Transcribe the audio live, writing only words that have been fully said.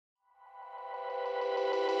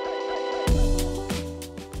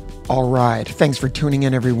All right. Thanks for tuning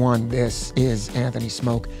in, everyone. This is Anthony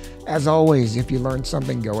Smoke. As always, if you learned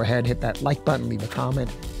something, go ahead, hit that like button, leave a comment,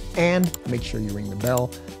 and make sure you ring the bell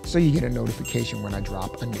so you get a notification when I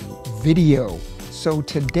drop a new video. So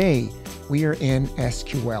today we are in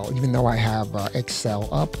SQL, even though I have Excel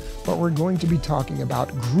up, but we're going to be talking about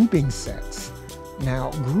grouping sets.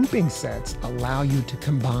 Now, grouping sets allow you to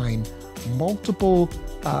combine multiple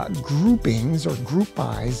groupings or group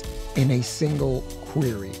bys in a single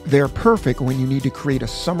query. They're perfect when you need to create a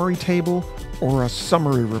summary table or a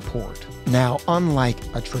summary report. Now, unlike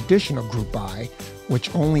a traditional group by,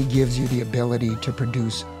 which only gives you the ability to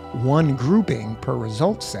produce one grouping per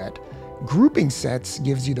result set, grouping sets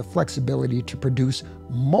gives you the flexibility to produce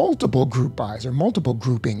multiple group bys or multiple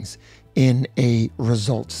groupings in a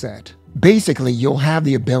result set. Basically, you'll have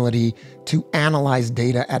the ability to analyze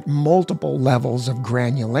data at multiple levels of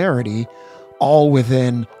granularity, all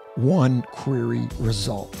within one query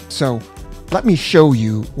result. So let me show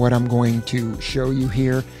you what I'm going to show you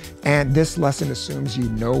here. And this lesson assumes you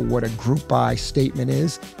know what a group by statement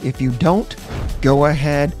is. If you don't, go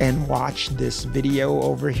ahead and watch this video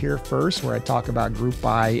over here first, where I talk about group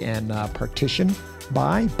by and partition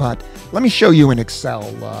by. But let me show you in Excel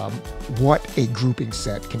what a grouping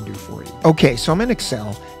set can do for you. Okay, so I'm in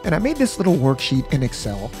Excel, and I made this little worksheet in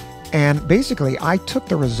Excel. And basically, I took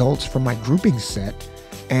the results from my grouping set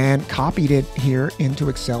and copied it here into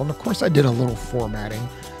Excel. And of course, I did a little formatting.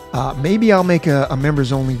 Maybe I'll make a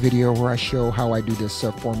members only video where I show how I do this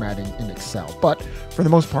formatting in Excel. But for the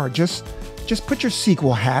most part, just put your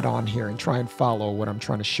SQL hat on here and try and follow what I'm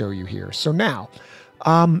trying to show you here. So now,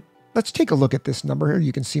 let's take a look at this number here.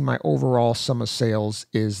 You can see my overall sum of sales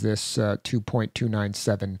is this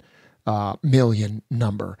 2.297 million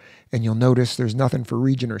number. And you'll notice there's nothing for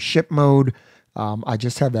region or ship mode. I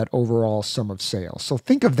just have that overall sum of sales. So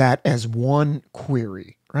think of that as one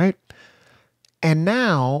query, right? And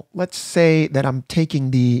now let's say that I'm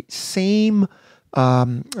taking the same,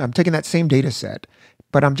 I'm taking that same data set,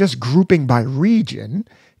 but I'm just grouping by region,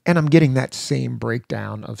 and I'm getting that same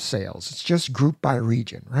breakdown of sales. It's just grouped by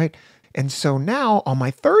region, right? And so now on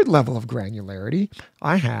my third level of granularity,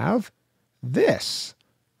 I have this,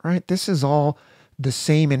 right? This is all the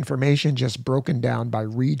same information, just broken down by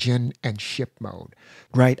region and ship mode,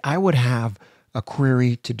 right? I would have a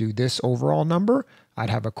query to do this overall number.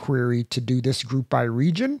 I'd have a query to do this group by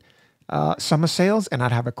region, sum of sales, and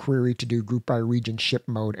I'd have a query to do group by region, ship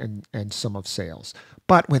mode, and sum of sales.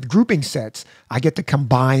 But with grouping sets, I get to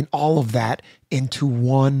combine all of that into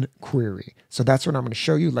one query. So that's what I'm going to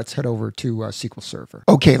show you. Let's head over to SQL Server.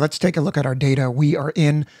 Okay, let's take a look at our data. We are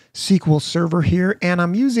in SQL Server here, and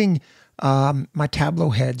I'm using my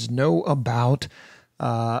Tableau heads know about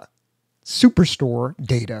Superstore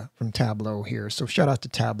data from Tableau here. So shout out to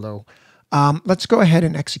Tableau. Let's go ahead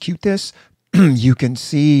and execute this. You can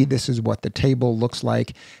see this is what the table looks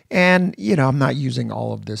like. And, you know, I'm not using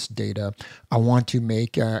all of this data. I want to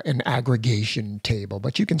make an aggregation table,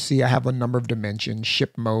 but you can see I have a number of dimensions,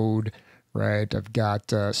 ship mode, right? I've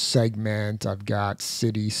got segment, I've got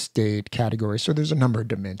city, state, category. So there's a number of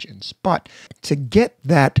dimensions. But to get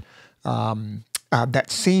that, that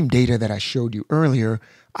same data that I showed you earlier,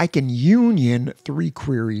 I can union three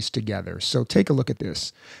queries together. So take a look at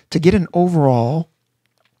this. To get an overall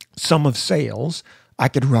sum of sales, I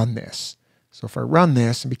could run this. So if I run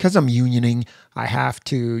this, and because I'm unioning, I have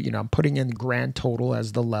to, you know, I'm putting in the grand total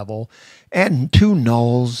as the level and two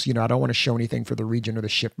nulls. You know, I don't want to show anything for the region or the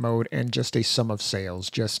ship mode, and just a sum of sales,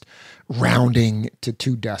 just rounding to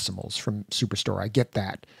 2 decimals from Superstore. I get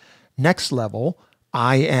that. Next level,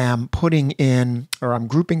 I am putting in, or I'm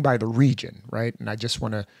grouping by the region, right? And I just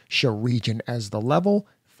want to show region as the level.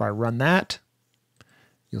 If I run that,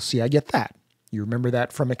 you'll see I get that. You remember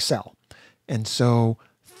that from Excel. And so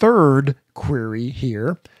third query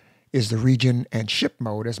here is the region and ship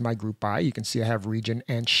mode as my group by. You can see I have region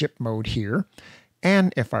and ship mode here.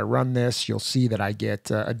 And if I run this, you'll see that I get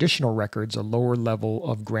additional records, a lower level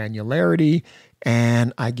of granularity,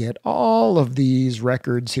 and I get all of these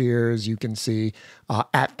records here, as you can see,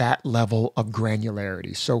 at that level of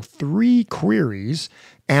granularity. So 3 queries,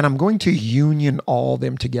 and I'm going to union all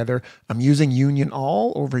them together. I'm using union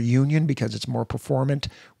all over union because it's more performant.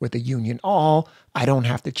 With a union all, I don't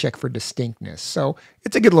have to check for distinctness. So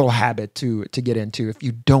it's a good little habit to get into if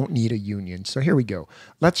you don't need a union. So here we go.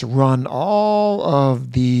 Let's run all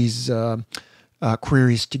of these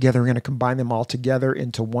queries together. We're going to combine them all together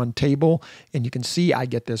into one table. And you can see I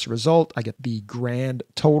get this result. I get the grand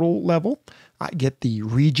total level. I get the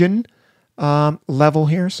region level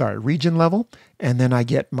here, sorry, region level, and then I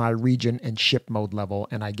get my region and ship mode level,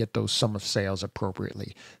 and I get those sum of sales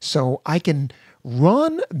appropriately. So I can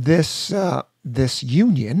run this, this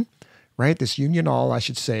union, right, this union all, I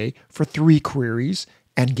should say, for 3 queries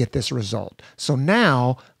and get this result. So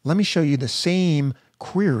now let me show you the same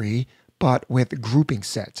query, but with grouping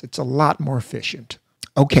sets. It's a lot more efficient.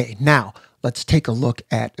 Okay, now let's take a look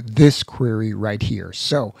at this query right here.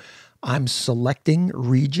 So I'm selecting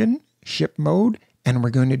region, ship mode, and we're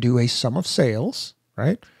going to do a sum of sales,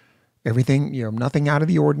 right? Everything, nothing out of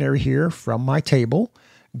the ordinary here from my table,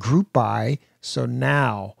 group by. So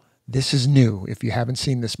now this is new. If you haven't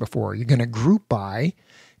seen this before, you're going to group by,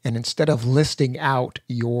 and instead of listing out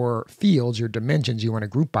your fields, your dimensions you want to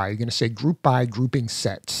group by, you're going to say group by grouping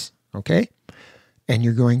sets, okay? And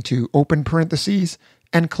you're going to open parentheses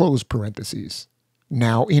and close parentheses.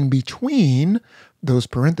 Now, in between those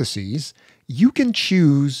parentheses, you can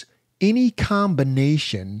choose any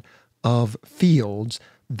combination of fields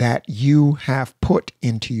that you have put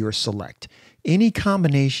into your select. Any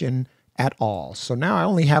combination at all. So now I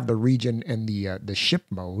only have the region and the ship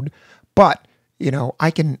mode, but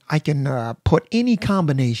I can put any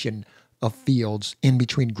combination of fields in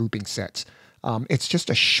between grouping sets. It's just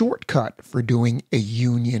a shortcut for doing a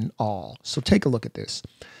union all. So take a look at this.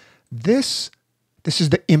 This is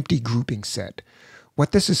the empty grouping set.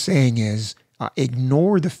 What this is saying is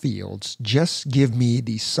ignore the fields. Just give me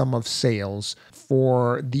the sum of sales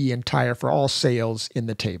for all sales in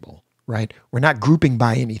the table, right? We're not grouping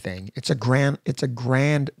by anything. It's a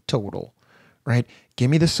grand total, right?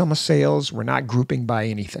 Give me the sum of sales. We're not grouping by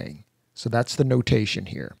anything. So that's the notation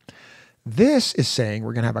here. This is saying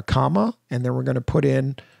we're going to have a comma, and then we're going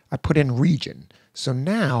to I put in region. So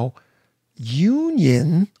now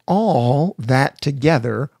union all that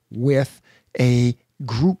together with a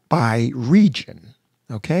group by region,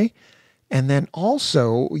 okay? And then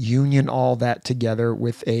also union all that together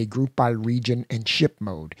with a group by region and ship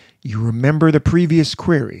mode. You remember the previous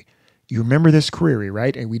query. You remember this query,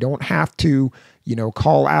 right? And we don't have to,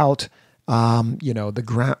 call out,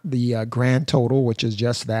 the grand total, which is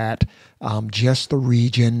just that, just the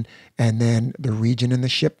region, and then the region and the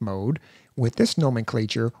ship mode. With this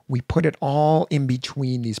nomenclature, we put it all in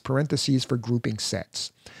between these parentheses for grouping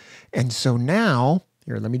sets. And so now,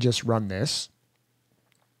 here, let me just run this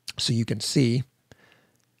so you can see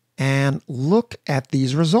and look at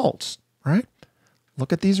these results, right?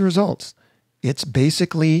 Look at these results. It's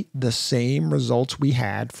basically the same results we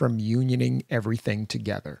had from unioning everything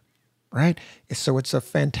together, right? So it's a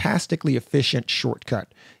fantastically efficient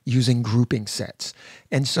shortcut using grouping sets.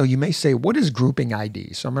 And so you may say, what is grouping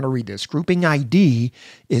ID? So I'm going to read this. Grouping ID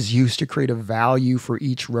is used to create a value for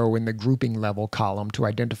each row in the grouping level column to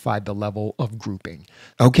identify the level of grouping.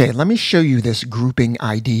 Okay, let me show you this grouping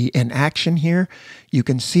ID in action here. You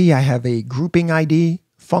can see I have a grouping ID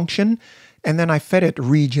function, and then I fed it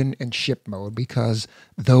region and ship mode because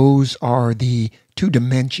those are the 2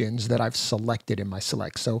 dimensions that I've selected in my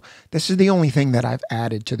select. So this is the only thing that I've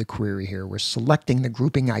added to the query here. We're selecting the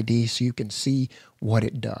grouping ID so you can see what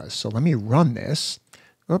it does. So let me run this.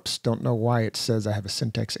 Oops, don't know why it says I have a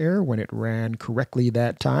syntax error when it ran correctly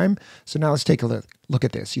that time. So now let's take a look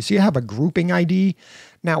at this. You see I have a grouping ID.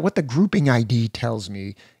 Now what the grouping ID tells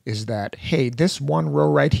me is that, hey, this one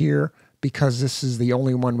row right here, because this is the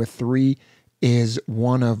only one with 3, is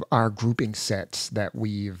one of our grouping sets that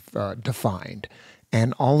we've defined.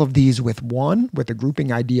 And all of these with 1, with a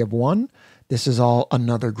grouping ID of 1, this is all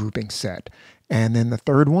another grouping set. And then the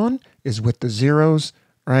third one is with the zeros,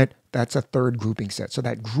 right? That's a third grouping set. So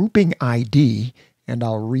that grouping ID, and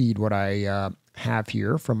I'll read what I have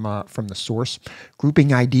here from the source.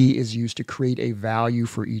 Grouping ID is used to create a value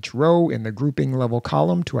for each row in the grouping level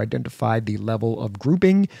column to identify the level of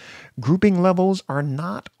grouping. Grouping levels are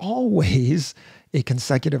not always a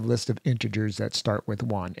consecutive list of integers that start with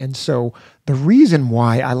 1. And so the reason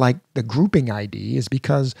why I like the grouping ID is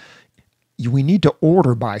because we need to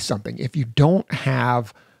order by something. If you don't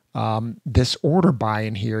have this order by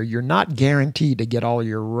in here, you're not guaranteed to get all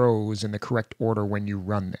your rows in the correct order when you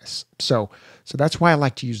run this. So that's why I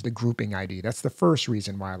like to use the grouping ID. That's the first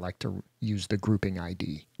reason why I like to use the grouping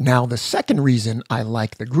ID. Now, the second reason I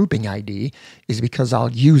like the grouping ID is because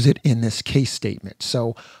I'll use it in this case statement.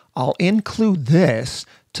 So I'll include this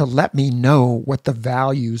to let me know what the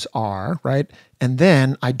values are, right? And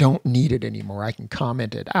then I don't need it anymore. I can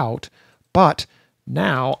comment it out, but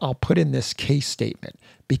now I'll put in this case statement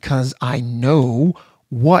because I know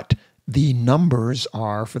what the numbers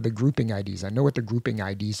are for the grouping IDs. I know what the grouping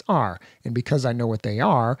IDs are. And because I know what they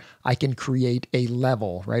are, I can create a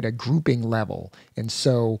level, right? A grouping level. And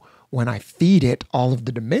so when I feed it all of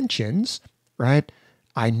the dimensions, right?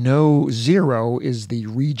 I know 0 is the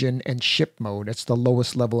region and ship mode. It's the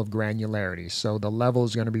lowest level of granularity. So the level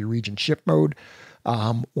is going to be region ship mode.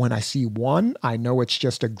 When I see 1, I know it's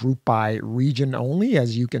just a group by region only,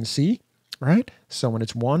 as you can see, right? So when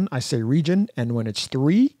it's 1, I say region, and when it's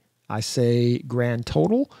 3, I say grand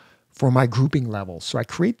total for my grouping level. So I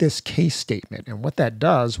create this case statement, and what that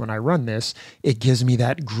does when I run this, it gives me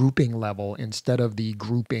that grouping level instead of the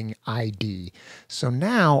grouping ID. So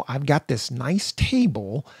now I've got this nice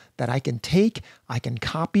table that I can take, I can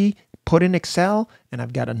copy, put in Excel, and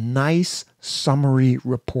I've got a nice summary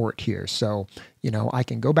report here. So, I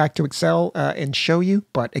can go back to Excel and show you,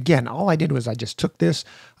 but again, all I did was I just took this,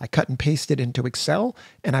 I cut and pasted into Excel,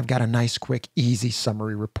 and I've got a nice, quick, easy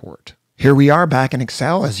summary report. Here we are back in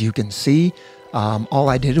Excel. As you can see, all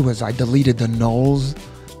I did was I deleted the nulls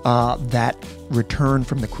that returned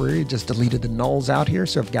from the query, just deleted the nulls out here.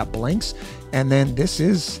 So I've got blanks. And then this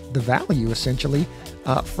is the value essentially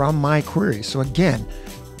from my query. So again,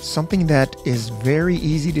 something that is very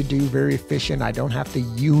easy to do, very efficient. I don't have to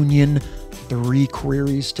union 3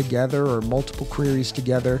 queries together or multiple queries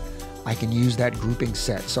together. I can use that grouping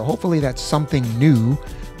set. So hopefully that's something new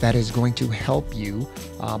that is going to help you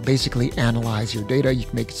basically analyze your data. You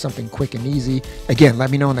can make it something quick and easy. Again, let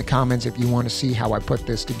me know in the comments if you want to see how I put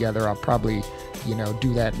this together. I'll probably,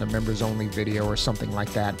 do that in a members only video or something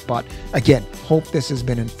like that. But again, hope this has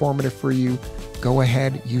been informative for you. Go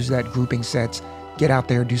ahead, use that grouping sets, get out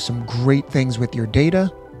there, do some great things with your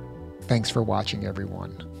data. Thanks for watching,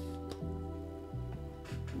 everyone.